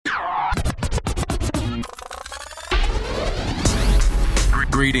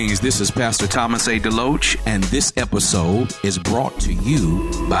Greetings, this is Pastor Thomas A. DeLoach, and this episode is brought to you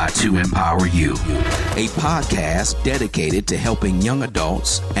by To Empower You, a podcast dedicated to helping young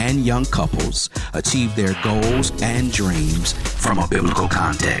adults and young couples achieve their goals and dreams from a biblical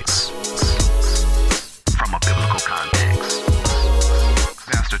context.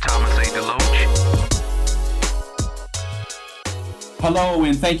 Pastor Thomas A. DeLoach. Hello,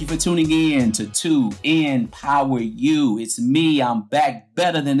 and thank you for tuning in to Empower You. It's me. I'm back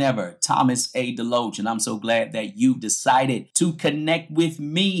better than ever, Thomas A. DeLoach, and I'm so glad that you've decided to connect with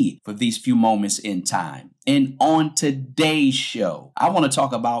me for these few moments in time. And on today's show, I want to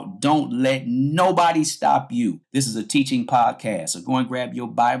talk about don't let nobody stop you. This is a teaching podcast, so go and grab your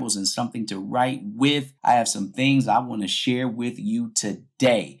Bibles and something to write with. I have some things I want to share with you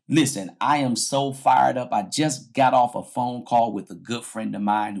today. Listen, I am so fired up. I just got off a phone call with a good friend of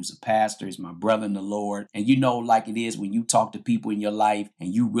mine who's a pastor. He's my brother in the Lord. And you know, like it is when you talk to people in your life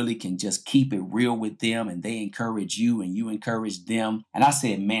and you really can just keep it real with them and they encourage you and you encourage them. And I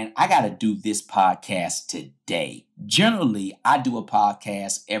said, man, I got to do this podcast today. Generally, I do a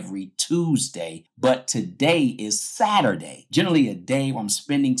podcast every Tuesday, but today is Saturday. Generally a day where I'm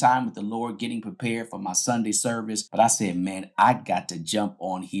spending time with the Lord, getting prepared for my Sunday service. But I said, man, I got to jump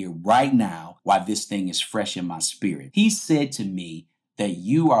on here right now while this thing is fresh in my spirit. He said to me that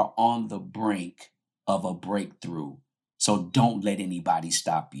you are on the brink of a breakthrough, so don't let anybody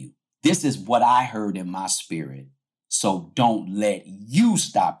stop you. This is what I heard in my spirit, so don't let you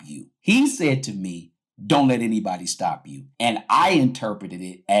stop you. He said to me, don't let anybody stop you. And I interpreted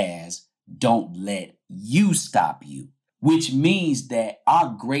it as don't let you stop you, which means that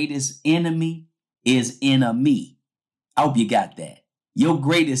our greatest enemy is enemy. I hope you got that. Your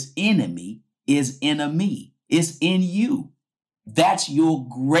greatest enemy is enemy. It's in you. That's your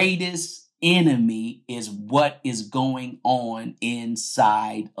greatest enemy, is what is going on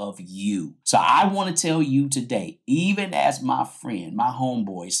inside of you. So I want to tell you today, even as my friend, my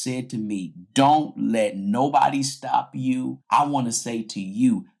homeboy said to me, don't let nobody stop you. I want to say to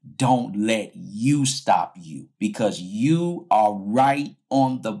you, don't let you stop you, because you are right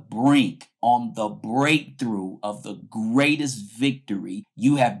on the brink, on the breakthrough of the greatest victory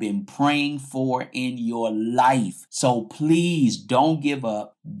you have been praying for in your life. So please don't give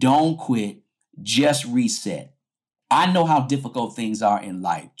up. Don't quit. Just reset. I know how difficult things are in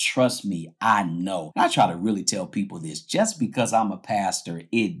life. Trust me, I know. And I try to really tell people this. Just because I'm a pastor,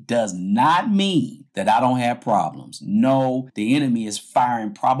 it does not mean that I don't have problems. No, the enemy is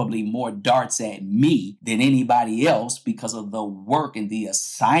firing probably more darts at me than anybody else because of the work and the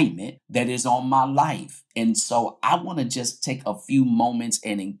assignment that is on my life. And so I want to just take a few moments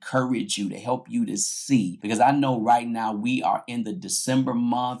and encourage you, to help you to see, because I know right now we are in the December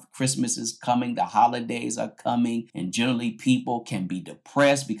month. Christmas is coming. The holidays are coming. And generally people can be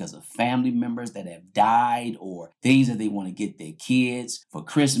depressed because of family members that have died, or things that they want to get their kids for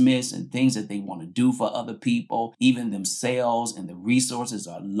Christmas, and things that they want to do for other people, even themselves, and the resources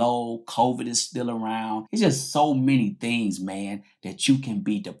are low. COVID is still around. It's just so many things, man, that you can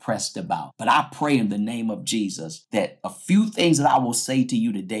be depressed about. But I pray in the name of Jesus that a few things that I will say to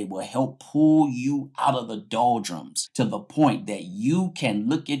you today will help pull you out of the doldrums to the point that you can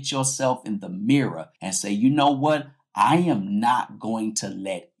look at yourself in the mirror and say, you know what? I am not going to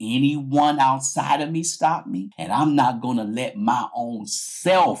let anyone outside of me stop me, and I'm not going to let my own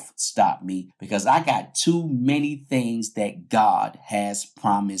self stop me, because I got too many things that God has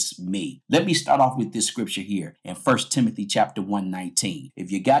promised me. Let me start off with this scripture here in 1 Timothy chapter 1:19.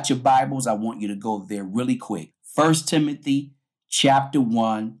 If you got your Bibles, I want you to go there really quick. 1 Timothy chapter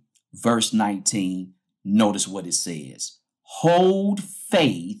 1, verse 19. Notice what it says. Hold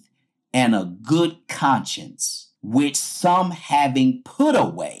faith and a good conscience, which some, having put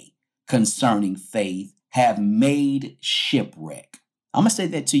away concerning faith, have made shipwreck. I'm going to say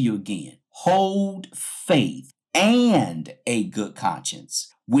that to you again. Hold faith and a good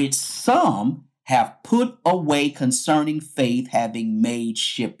conscience, which some have put away concerning faith, having made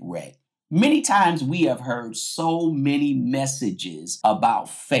shipwreck. Many times we have heard so many messages about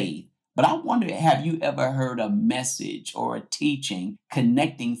faith, but I wonder, have you ever heard a message or a teaching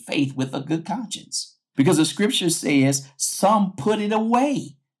connecting faith with a good conscience? Because the scripture says some put it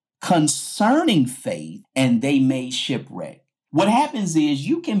away concerning faith, and they made shipwreck. What happens is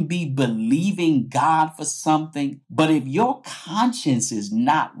you can be believing God for something, but if your conscience is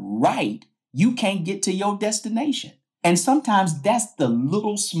not right, you can't get to your destination. And sometimes that's the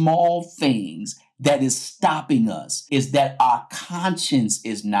little small things that is stopping us, is that our conscience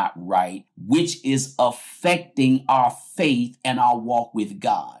is not right, which is affecting our faith and our walk with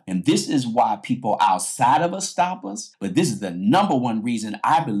God. And this is why people outside of us stop us. But this is the number one reason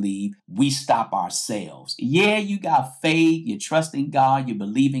I believe we stop ourselves. Yeah, you got faith, you trust in God, you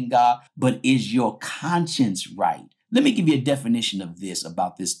believe in God, but is your conscience right? Let me give you a definition of this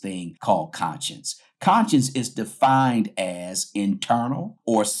about this thing called conscience. Conscience is defined as internal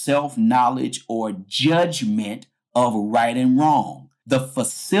or self-knowledge or judgment of right and wrong, the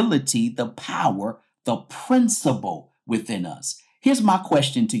facility, the power, the principle within us. Here's my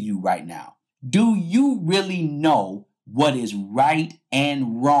question to you right now. Do you really know what is right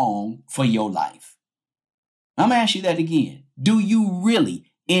and wrong for your life? I'm going to ask you that again. Do you really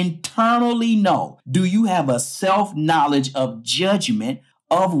internally know? Do you have a self-knowledge of judgment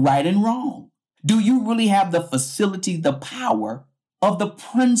of right and wrong? Do you really have the facility, the power of the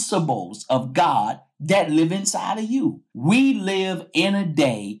principles of God that live inside of you? We live in a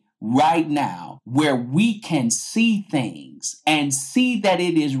day right now where we can see things and see that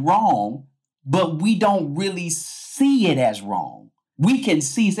it is wrong, but we don't really see it as wrong. We can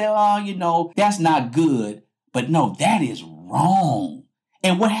say, oh, that's not good, but no, that is wrong.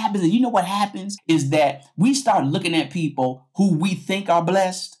 And what happens is that we start looking at people who we think are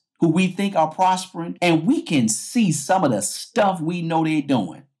blessed, who we think are prospering, and we can see some of the stuff we know they're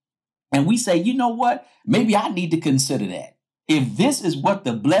doing. And we say, you know what? Maybe I need to consider that. If this is what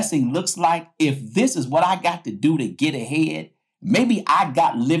the blessing looks like, if this is what I got to do to get ahead, maybe I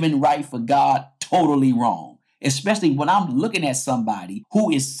got living right for God totally wrong. Especially when I'm looking at somebody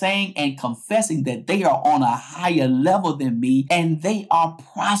who is saying and confessing that they are on a higher level than me and they are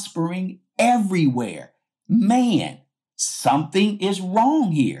prospering everywhere. Man, something is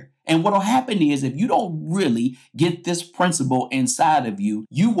wrong here. And what will happen is if you don't really get this principle inside of you,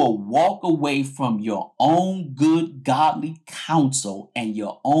 you will walk away from your own good godly counsel and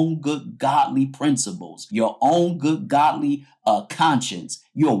your own good godly principles, your own good godly conscience.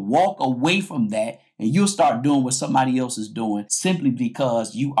 You'll walk away from that and you'll start doing what somebody else is doing simply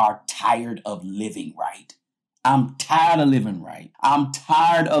because you are tired of living right. I'm tired of living right. I'm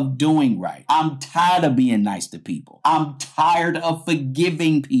tired of doing right. I'm tired of being nice to people. I'm tired of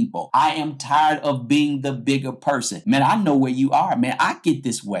forgiving people. I am tired of being the bigger person. Man, I know where you are, man. I get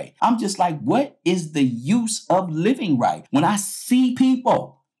this way. I'm just like, what is the use of living right? When I see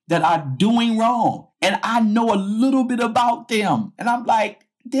people that are doing wrong and I know a little bit about them and I'm like,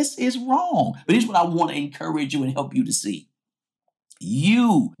 this is wrong. But here's what I want to encourage you and help you to see.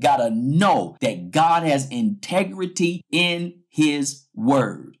 You gotta know that God has integrity in his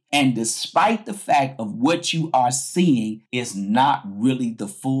word. And despite the fact of what you are seeing is not really the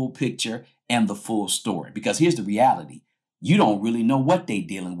full picture and the full story. Because here's the reality. You don't really know what they're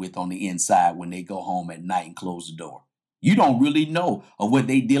dealing with on the inside when they go home at night and close the door. You don't really know of what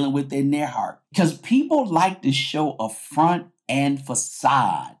they're dealing with in their heart. Because people like to show a front and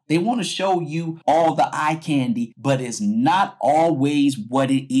facade. They want to show you all the eye candy, but it's not always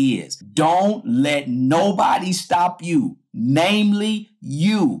what it is. Don't let nobody stop you, namely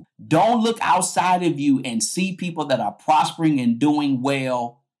you. Don't look outside of you and see people that are prospering and doing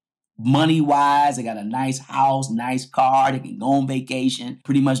well money-wise. They got a nice house, nice car. They can go on vacation,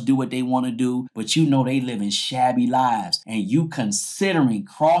 pretty much do what they want to do. But you know they live in shabby lives. And you considering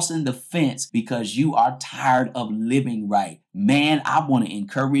crossing the fence because you are tired of living right. Man, I want to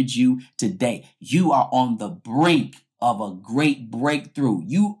encourage you today. You are on the brink of a great breakthrough.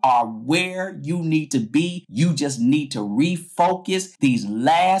 You are where you need to be. You just need to refocus these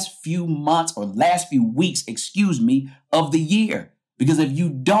last few months or last few weeks, of the year. Because if you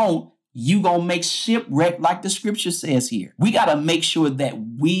don't, you gonna make shipwreck like the scripture says here. We gotta make sure that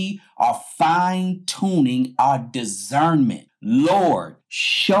we are fine-tuning our discernment. Lord,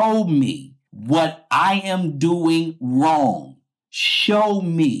 show me what I am doing wrong. Show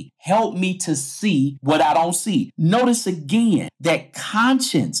me, help me to see what I don't see. Notice again that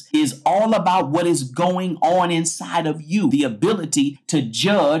conscience is all about what is going on inside of you, the ability to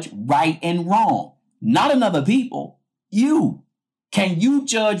judge right and wrong, not another people, you. Can you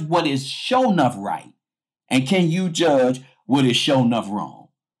judge what is shown enough right? And can you judge what is shown enough wrong?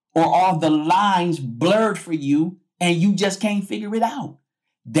 Or are the lines blurred for you and you just can't figure it out?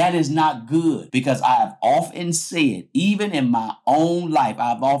 That is not good, because I have often said, even in my own life,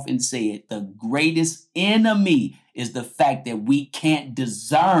 I've often said the greatest enemy is the fact that we can't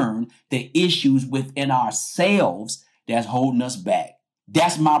discern the issues within ourselves that's holding us back.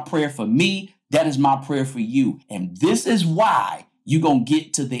 That's my prayer for me. That is my prayer for you. And this is why You're going to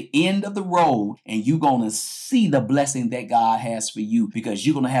get to the end of the road and you're going to see the blessing that God has for you, because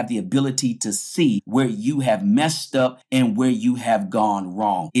you're going to have the ability to see where you have messed up and where you have gone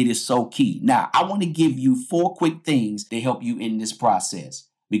wrong. It is so key. Now, I want to give you 4 quick things to help you in this process,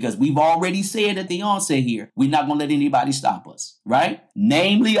 because we've already said at the onset here, we're not going to let anybody stop us, right?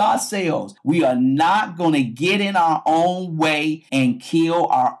 Namely ourselves. We are not going to get in our own way and kill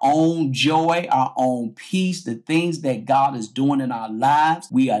our own joy, our own peace, the things that God is doing in our lives.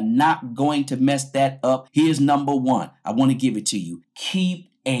 We are not going to mess that up. Here's number 1. I want to give it to you.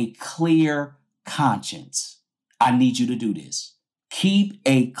 Keep a clear conscience. I need you to do this. Keep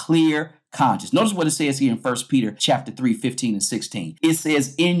a clear conscience. Notice what it says here in 1 Peter chapter 3, 15 and 16. It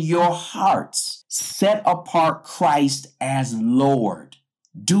says, in your hearts, set apart Christ as Lord.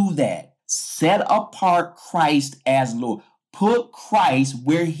 Do that. Set apart Christ as Lord. Put Christ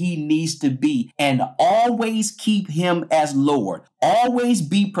where he needs to be and always keep him as Lord. Always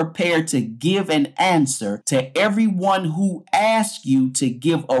be prepared to give an answer to everyone who asks you to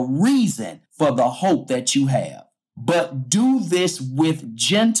give a reason for the hope that you have. But do this with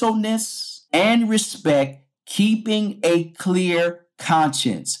gentleness and respect, keeping a clear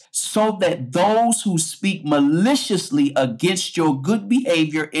conscience, so that those who speak maliciously against your good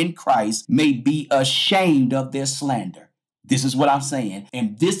behavior in Christ may be ashamed of their slander. This is what I'm saying.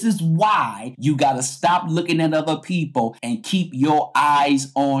 And this is why you got to stop looking at other people and keep your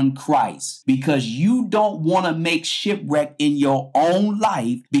eyes on Christ, because you don't want to make shipwreck in your own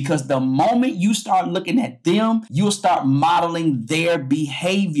life, because the moment you start looking at them, you'll start modeling their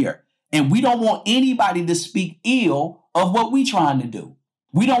behavior. And we don't want anybody to speak ill of what we're trying to do.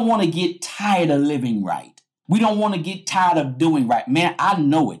 We don't want to get tired of living right. We don't want to get tired of doing right. Man, I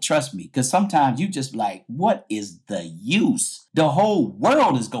know it. Trust me. Because sometimes you just like, what is the use? The whole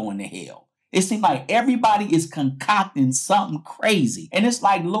world is going to hell. It seems like everybody is concocting something crazy. And it's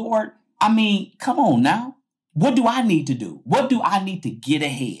like, Lord, I mean, come on now. What do I need to do? What do I need to get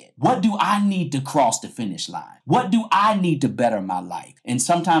ahead? What do I need to cross the finish line? What do I need to better my life? And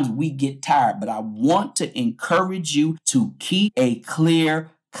sometimes we get tired, but I want to encourage you to keep a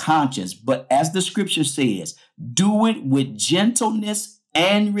clear conscience. But as the scripture says, do it with gentleness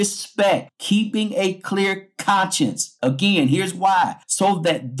and respect, keeping a clear conscience. Again, here's why. So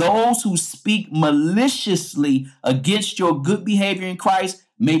that those who speak maliciously against your good behavior in Christ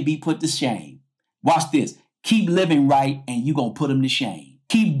may be put to shame. Watch this. Keep living right and you're going to put them to shame.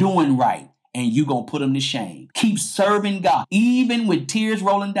 Keep doing right and you're going to put them to shame. Keep serving God. Even with tears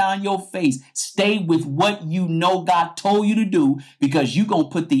rolling down your face, stay with what you know God told you to do, because you're going to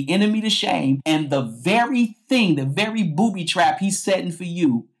put the enemy to shame. And the very thing, the very booby trap he's setting for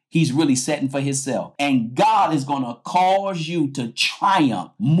you, he's really setting for himself. And God is going to cause you to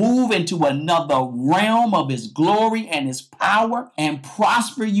triumph, move into another realm of his glory and his power, and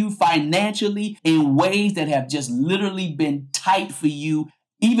prosper you financially in ways that have just literally been tight for you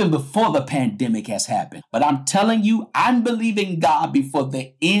even before the pandemic has happened. But I'm telling you, I'm believing God, before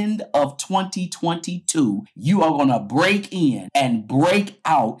the end of 2022, you are going to break in and break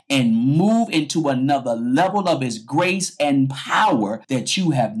out and move into another level of his grace and power that you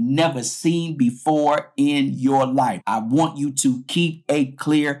have never seen before in your life. I want you to keep a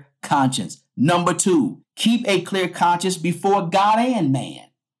clear conscience. Number 2, keep a clear conscience before God and man.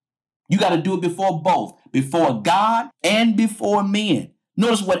 You got to do it before both, before God and before men.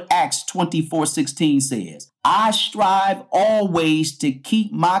 Notice what Acts 24:16 says. I strive always to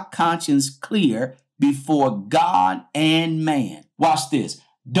keep my conscience clear before God and man. Watch this.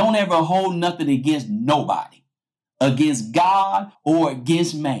 Don't ever hold nothing against nobody, against God or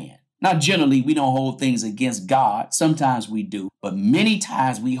against man. Now, generally, we don't hold things against God. Sometimes we do, but many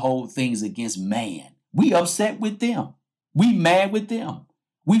times we hold things against man. We upset with them. We mad with them.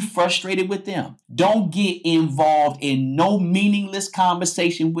 We frustrated with them. Don't get involved in no meaningless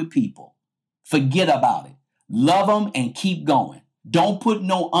conversation with people. Forget about it. Love them and keep going. Don't put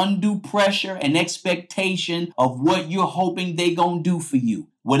no undue pressure and expectation of what you're hoping they're going to do for you.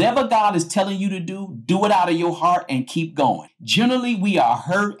 Whatever God is telling you to do it out of your heart and keep going. Generally, we are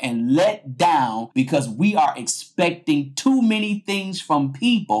hurt and let down because we are expecting too many things from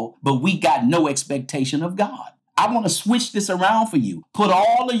people, but we got no expectation of God. I want to switch this around for you. Put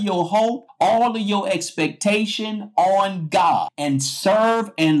all of your hope, all of your expectation on God, and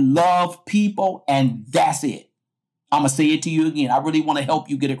serve and love people, and that's it. I'm going to say it to you again. I really want to help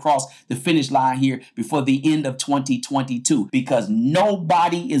you get across the finish line here before the end of 2022, because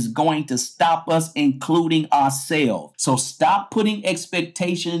nobody is going to stop us, including ourselves. So stop putting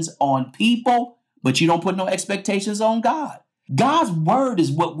expectations on people, but you don't put no expectations on God. God's word is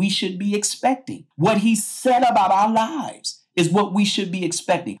what we should be expecting. What he said about our lives is what we should be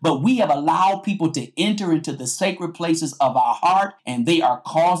expecting. But we have allowed people to enter into the sacred places of our heart, and they are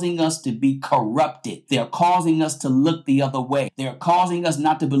causing us to be corrupted. They're causing us to look the other way. They're causing us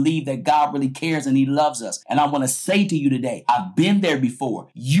not to believe that God really cares and he loves us. And I want to say to you today, I've been there before.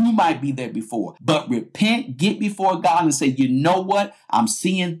 You might be there before, but repent, get before God and say, you know what? I'm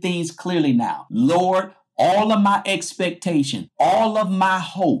seeing things clearly now. Lord, all of my expectation, all of my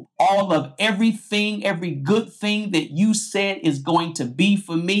hope, all of everything, every good thing that you said is going to be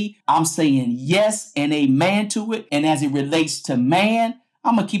for me, I'm saying yes and amen to it. And as it relates to man,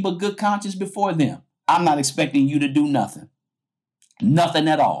 I'm going to keep a good conscience before them. I'm not expecting you to do nothing. Nothing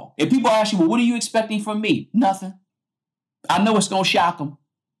at all. If people ask you, well, what are you expecting from me? Nothing. I know it's going to shock them.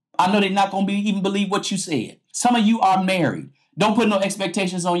 I know they're not going to even believe what you said. Some of you are married. Don't put no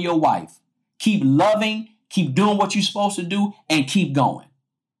expectations on your wife. Keep loving, keep doing what you're supposed to do, and keep going.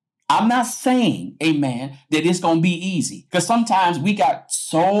 I'm not saying, amen, that it's going to be easy, because sometimes we got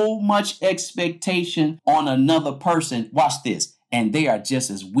so much expectation on another person. Watch this. And they are just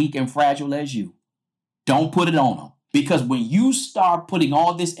as weak and fragile as you. Don't put it on them. Because when you start putting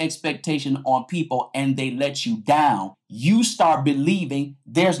all this expectation on people and they let you down, you start believing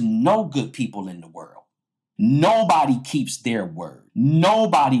there's no good people in the world. Nobody keeps their word.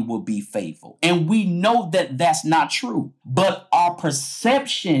 Nobody will be faithful. And we know that that's not true. But our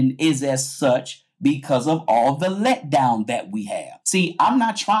perception is as such because of all the letdown that we have. See, I'm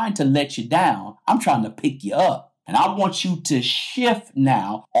not trying to let you down. I'm trying to pick you up. And I want you to shift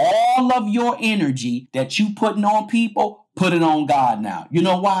now all of your energy that you putting on people, put it on God now. You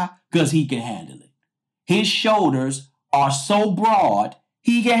know why? Because he can handle it. His shoulders are so broad,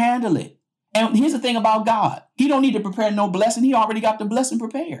 he can handle it. And here's the thing about God. He don't need to prepare no blessing. He already got the blessing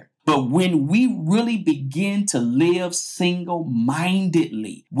prepared. But when we really begin to live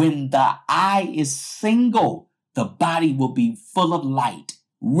single-mindedly, when the eye is single, the body will be full of light.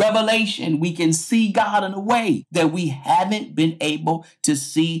 Revelation, we can see God in a way that we haven't been able to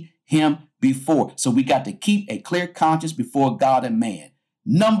see him before. So we got to keep a clear conscience before God and man.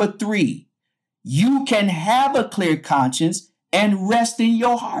 Number 3, you can have a clear conscience and rest in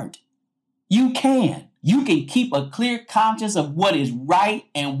your heart. You can. You can keep a clear conscience of what is right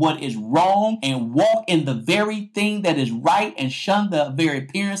and what is wrong and walk in the very thing that is right and shun the very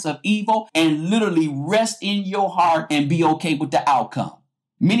appearance of evil and literally rest in your heart and be okay with the outcome.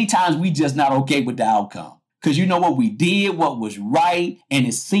 Many times we just not okay with the outcome because you know what, we did what was right and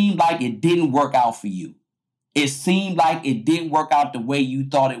it seemed like it didn't work out for you. It seemed like it didn't work out the way you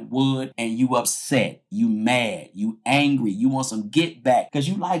thought it would, and you upset, you mad, you angry, you want some get back because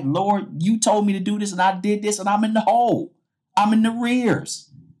you like, Lord, you told me to do this and I did this and I'm in the hole. I'm in the rears.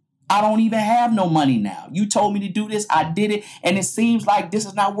 I don't even have no money now. You told me to do this, I did it, and it seems like this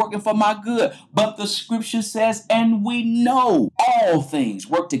is not working for my good. But the scripture says, and we know all things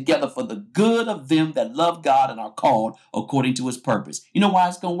work together for the good of them that love God and are called according to his purpose. You know why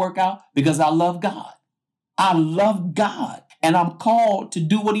it's going to work out? Because I love God. I love God and I'm called to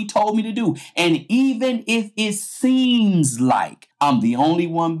do what he told me to do. And even if it seems like I'm the only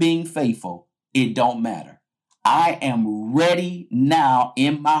one being faithful, it don't matter. I am ready now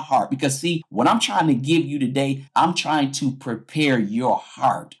in my heart because see, what I'm trying to give you today, I'm trying to prepare your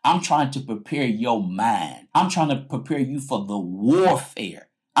heart. I'm trying to prepare your mind. I'm trying to prepare you for the warfare.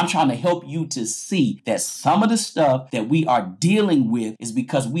 I'm trying to help you to see that some of the stuff that we are dealing with is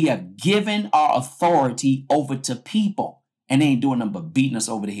because we have given our authority over to people and they ain't doing nothing but beating us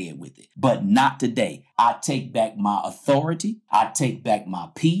over the head with it. But not today. I take back my authority. I take back my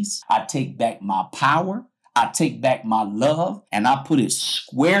peace. I take back my power. I take back my love and I put it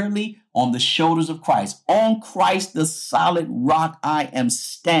squarely on the shoulders of Christ. On Christ, the solid rock, I am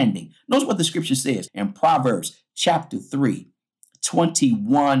standing. Notice what the scripture says in Proverbs chapter 3.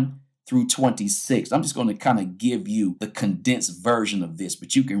 21 through 26. I'm just going to kind of give you the condensed version of this,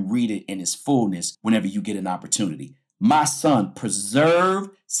 but you can read it in its fullness whenever you get an opportunity. My son, preserve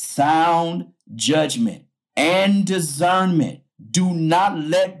sound judgment and discernment. Do not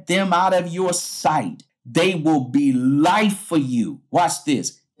let them out of your sight. They will be life for you. Watch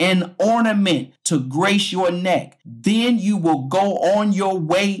this. An ornament to grace your neck. Then you will go on your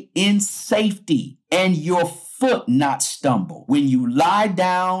way in safety and your foot not stumble. When you lie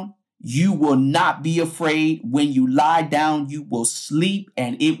down, you will not be afraid. When you lie down, you will sleep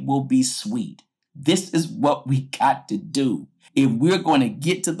and it will be sweet. This is what we got to do. If we're going to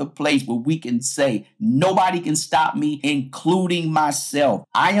get to the place where we can say, nobody can stop me, including myself.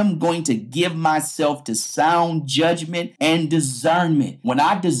 I am going to give myself to sound judgment and discernment. When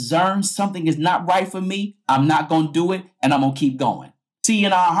I discern something is not right for me, I'm not going to do it and I'm going to keep going. See,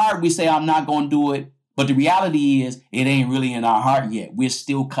 in our heart, we say, I'm not going to do it, But the reality is it ain't really in our heart yet. We're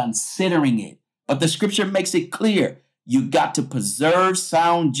still considering it. But the scripture makes it clear. You got to preserve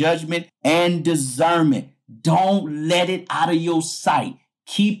sound judgment and discernment. Don't let it out of your sight.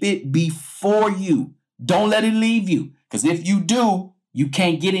 Keep it before you. Don't let it leave you. Because if you do, you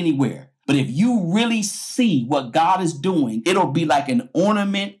can't get anywhere. But if you really see what God is doing, it'll be like an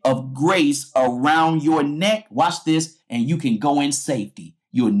ornament of grace around your neck. Watch this, and you can go in safety.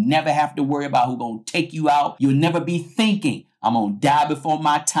 You'll never have to worry about who's going to take you out. You'll never be thinking, I'm going to die before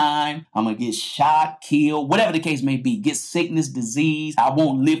my time. I'm going to get shot, killed, whatever the case may be. Get sickness, disease. I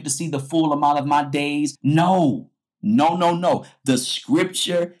won't live to see the full amount of my days. No. The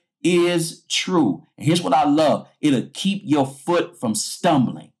scripture is true. And here's what I love. It'll keep your foot from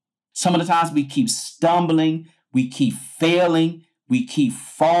stumbling. Some of the times we keep stumbling, we keep failing, we keep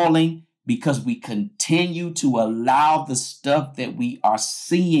falling because we continue to allow the stuff that we are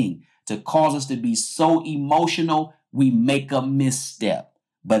seeing to cause us to be so emotional, we make a misstep.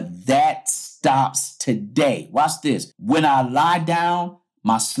 But that stops today. Watch this. When I lie down,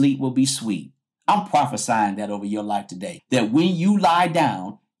 my sleep will be sweet. I'm prophesying that over your life today, that when you lie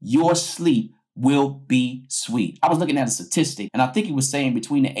down, your sleep will be sweet. I was looking at a statistic, and I think it was saying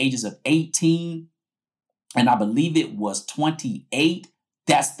between the ages of 18 and I believe it was 28,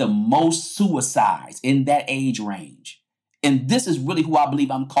 that's the most suicides in that age range. And this is really who I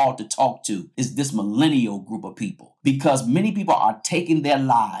believe I'm called to talk to, is this millennial group of people. Because many people are taking their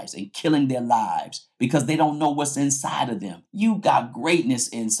lives and killing their lives because they don't know what's inside of them. You got greatness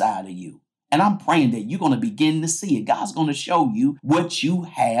inside of you. And I'm praying that you're going to begin to see it. God's going to show you what you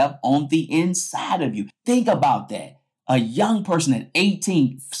have on the inside of you. Think about that. A young person at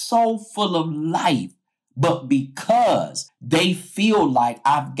 18, so full of life, but because they feel like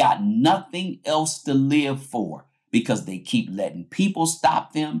I've got nothing else to live for, because they keep letting people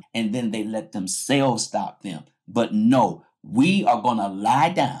stop them and then they let themselves stop them. But no, we are going to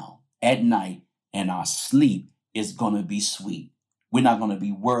lie down at night and our sleep is going to be sweet. We're not going to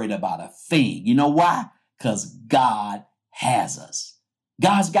be worried about a thing. You know why? Because God has us.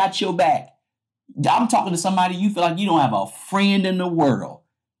 God's got your back. I'm talking to somebody, you feel like you don't have a friend in the world.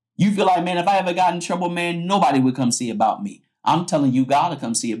 You feel like, man, if I ever got in trouble, man, nobody would come see about me. I'm telling you, God will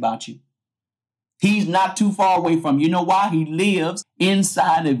come see about you. He's not too far away from you. You know why? He lives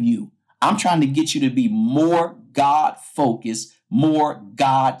inside of you. I'm trying to get you to be more God-focused, more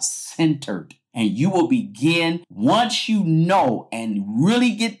God-centered. And you will begin, once you know and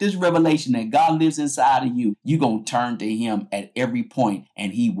really get this revelation that God lives inside of you, you're going to turn to him at every point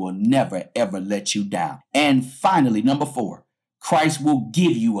and he will never, ever let you down. And finally, number 4, Christ will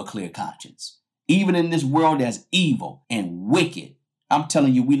give you a clear conscience. Even in this world that's evil and wicked, I'm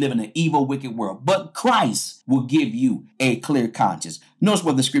telling you, we live in an evil, wicked world, but Christ will give you a clear conscience. Notice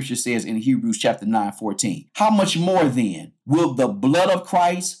what the scripture says in Hebrews chapter 9:14. How much more then will the blood of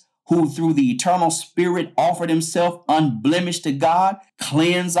Christ, who through the eternal Spirit offered himself unblemished to God,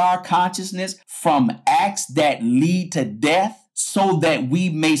 cleanse our consciousness from acts that lead to death, so that we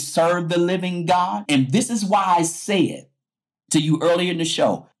may serve the living God? And this is why I said to you earlier in the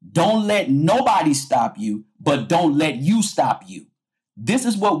show, don't let nobody stop you, but don't let you stop you. This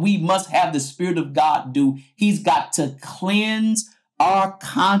is what we must have the Spirit of God do. He's got to cleanse our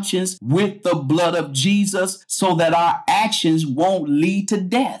conscience with the blood of Jesus so that our actions won't lead to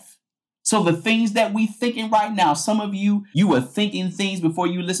death. So the things that we thinking right now, some of you were thinking things before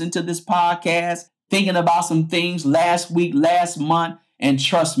you listened to this podcast, thinking about some things last week, last month, and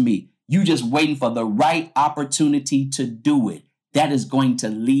trust me, you just waiting for the right opportunity to do it. That is going to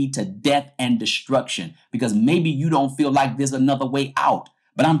lead to death and destruction because maybe you don't feel like there's another way out.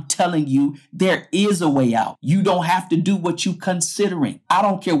 But I'm telling you, there is a way out. You don't have to do what you're considering. I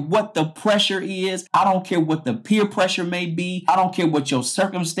don't care what the pressure is. I don't care what the peer pressure may be. I don't care what your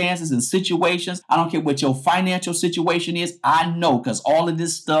circumstances and situations. I don't care what your financial situation is. I know because all of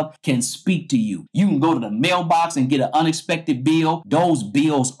this stuff can speak to you. You can go to the mailbox and get an unexpected bill. Those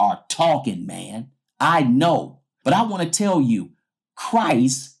bills are talking, man. I know. But I want to tell you,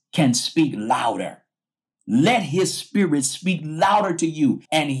 Christ can speak louder. Let his Spirit speak louder to you,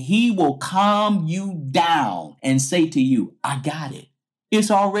 and he will calm you down and say to you, I got it. It's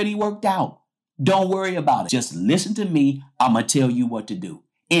already worked out. Don't worry about it. Just listen to me. I'm going to tell you what to do.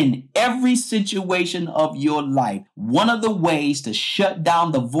 In every situation of your life, one of the ways to shut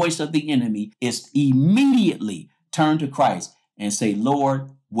down the voice of the enemy is immediately turn to Christ and say,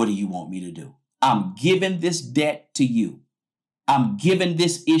 Lord, what do you want me to do? I'm giving this debt to you. I'm giving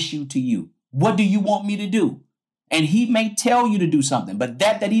this issue to you. What do you want me to do? And he may tell you to do something, but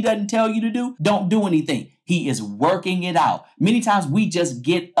that he doesn't tell you to do, don't do anything. He is working it out. Many times we just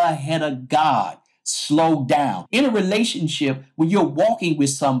get ahead of God. Slow down. In a relationship, when you're walking with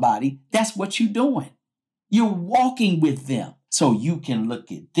somebody, that's what you're doing. You're walking with them. So you can look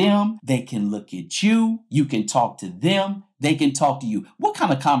at them, they can look at you, you can talk to them, they can talk to you. What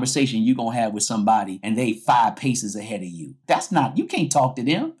kind of conversation you gonna have with somebody and they 5 paces ahead of you? You can't talk to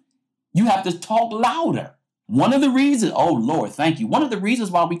them. You have to talk louder. One of the reasons, oh Lord, thank you. One of the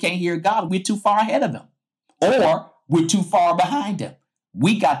reasons why we can't hear God, we're too far ahead of him or we're too far behind him.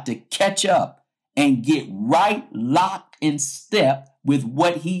 We got to catch up and get right locked in step with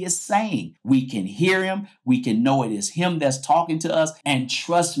what he is saying. We can hear him. We can know it is him that's talking to us. And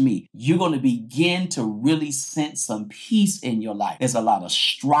trust me, you're going to begin to really sense some peace in your life. There's a lot of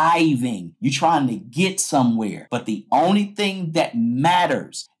striving. You're trying to get somewhere. But the only thing that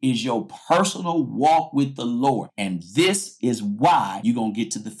matters is your personal walk with the Lord. And this is why you're going to get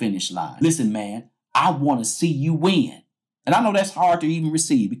to the finish line. Listen, man, I want to see you win. And I know that's hard to even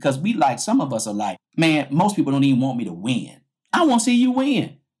receive because some of us are like, man, most people don't even want me to win. I want to see you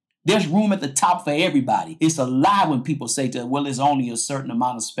win. There's room at the top for everybody. It's a lie when people say well, there's only a certain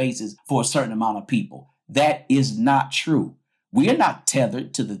amount of spaces for a certain amount of people. That is not true. We are not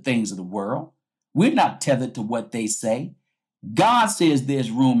tethered to the things of the world. We're not tethered to what they say. God says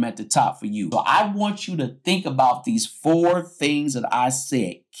there's room at the top for you. So I want you to think about these 4 things that I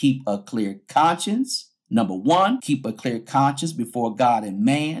said. Keep a clear conscience. Number 1, keep a clear conscience before God and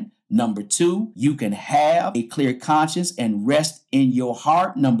man. Number 2, you can have a clear conscience and rest in your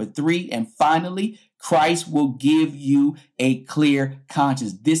heart. Number 3, and finally, Christ will give you a clear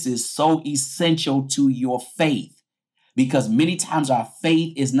conscience. This is so essential to your faith because many times our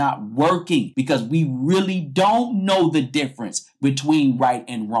faith is not working because we really don't know the difference between right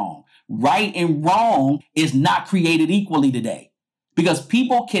and wrong. Right and wrong is not created equally today. Because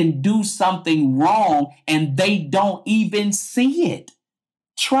people can do something wrong and they don't even see it.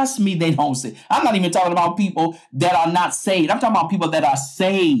 Trust me, they don't see it. I'm not even talking about people that are not saved. I'm talking about people that are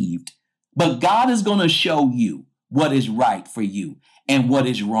saved. But God is going to show you what is right for you and what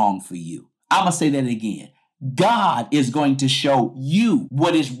is wrong for you. I'm going to say that again. God is going to show you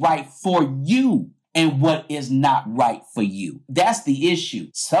what is right for you and what is not right for you. That's the issue.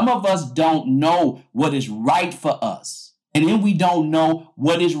 Some of us don't know what is right for us. And then we don't know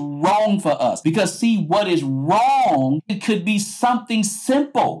what is wrong for us. Because see, what is wrong, it could be something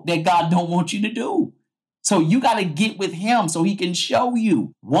simple that God don't want you to do. So you got to get with him so he can show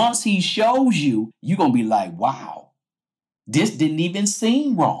you. Once he shows you, you're going to be like, wow, this didn't even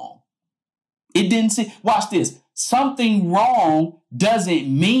seem wrong. It didn't seem, watch this. Something wrong doesn't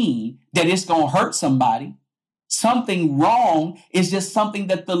mean that it's going to hurt somebody. Something wrong is just something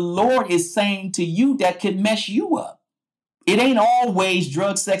that the Lord is saying to you that could mess you up. It ain't always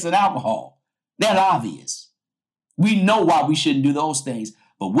drugs, sex, and alcohol. That's obvious. We know why we shouldn't do those things.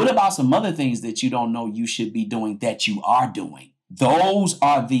 But what about some other things that you don't know you should be doing that you are doing? Those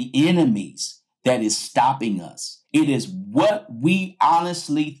are the enemies that is stopping us. It is what we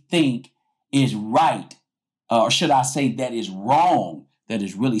honestly think is right, or should I say that is wrong, that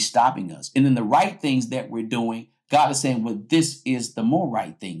is really stopping us. And then the right things that we're doing, God is saying, well, this is the more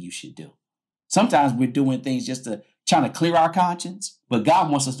right thing you should do. Sometimes we're doing things just to trying to clear our conscience, but God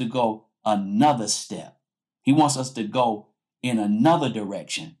wants us to go another step. He wants us to go in another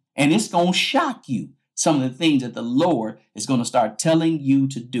direction. And it's going to shock you, some of the things that the Lord is going to start telling you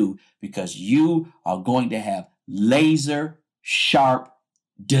to do because you are going to have laser sharp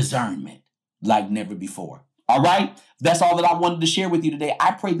discernment like never before. All right. That's all that I wanted to share with you today.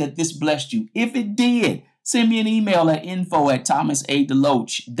 I pray that this blessed you. If it did, send me an email at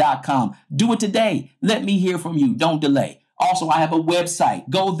info@thomasadeloach.com. Do it today. Let me hear from you. Don't delay. Also, I have a website.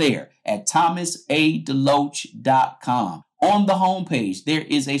 Go there at thomasadeloach.com. On the homepage, there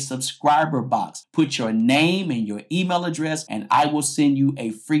is a subscriber box. Put your name and your email address, and I will send you a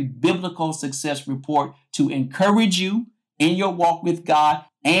free biblical success report to encourage you in your walk with God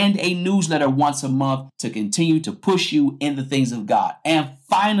and a newsletter once a month to continue to push you in the things of God. And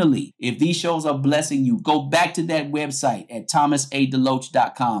finally, if these shows are blessing you, go back to that website at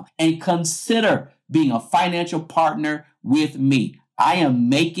thomasadeloach.com and consider being a financial partner with me. I am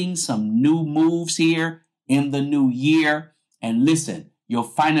making some new moves here in the new year. And listen, your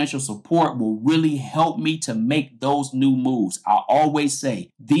financial support will really help me to make those new moves. I always say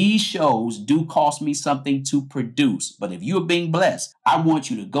these shows do cost me something to produce. But if you're being blessed, I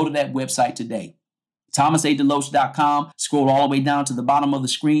want you to go to that website today. thomasadeloach.com. Scroll all the way down to the bottom of the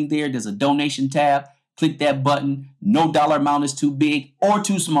screen there. There's a donation tab. Click that button. No dollar amount is too big or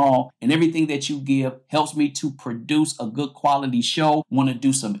too small. And everything that you give helps me to produce a good quality show. Want to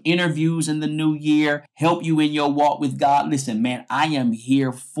do some interviews in the new year, help you in your walk with God. Listen, man, I am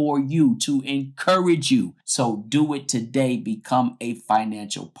here for you to encourage you. So do it today. Become a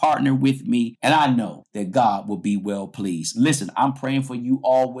financial partner with me. And I know that God will be well pleased. Listen, I'm praying for you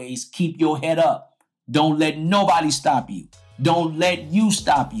always. Keep your head up. Don't let nobody stop you. Don't let you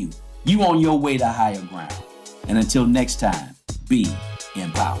stop you. You on your way to higher ground. And until next time, be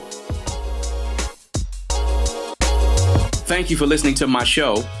empowered. Thank you for listening to my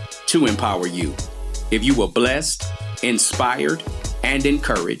show, To Empower You. If you were blessed, inspired, and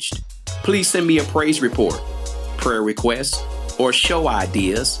encouraged, please send me a praise report, prayer requests, or show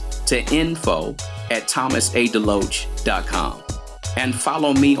ideas to info@thomasadeloach.com. And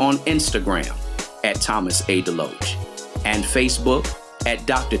follow me on Instagram @ThomasADeloach and Facebook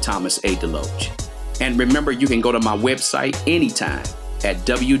 @Dr. Thomas A. Deloach. And remember, you can go to my website anytime at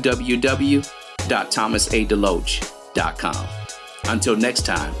www.thomasadeloach.com. Until next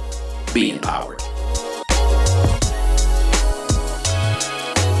time, be empowered.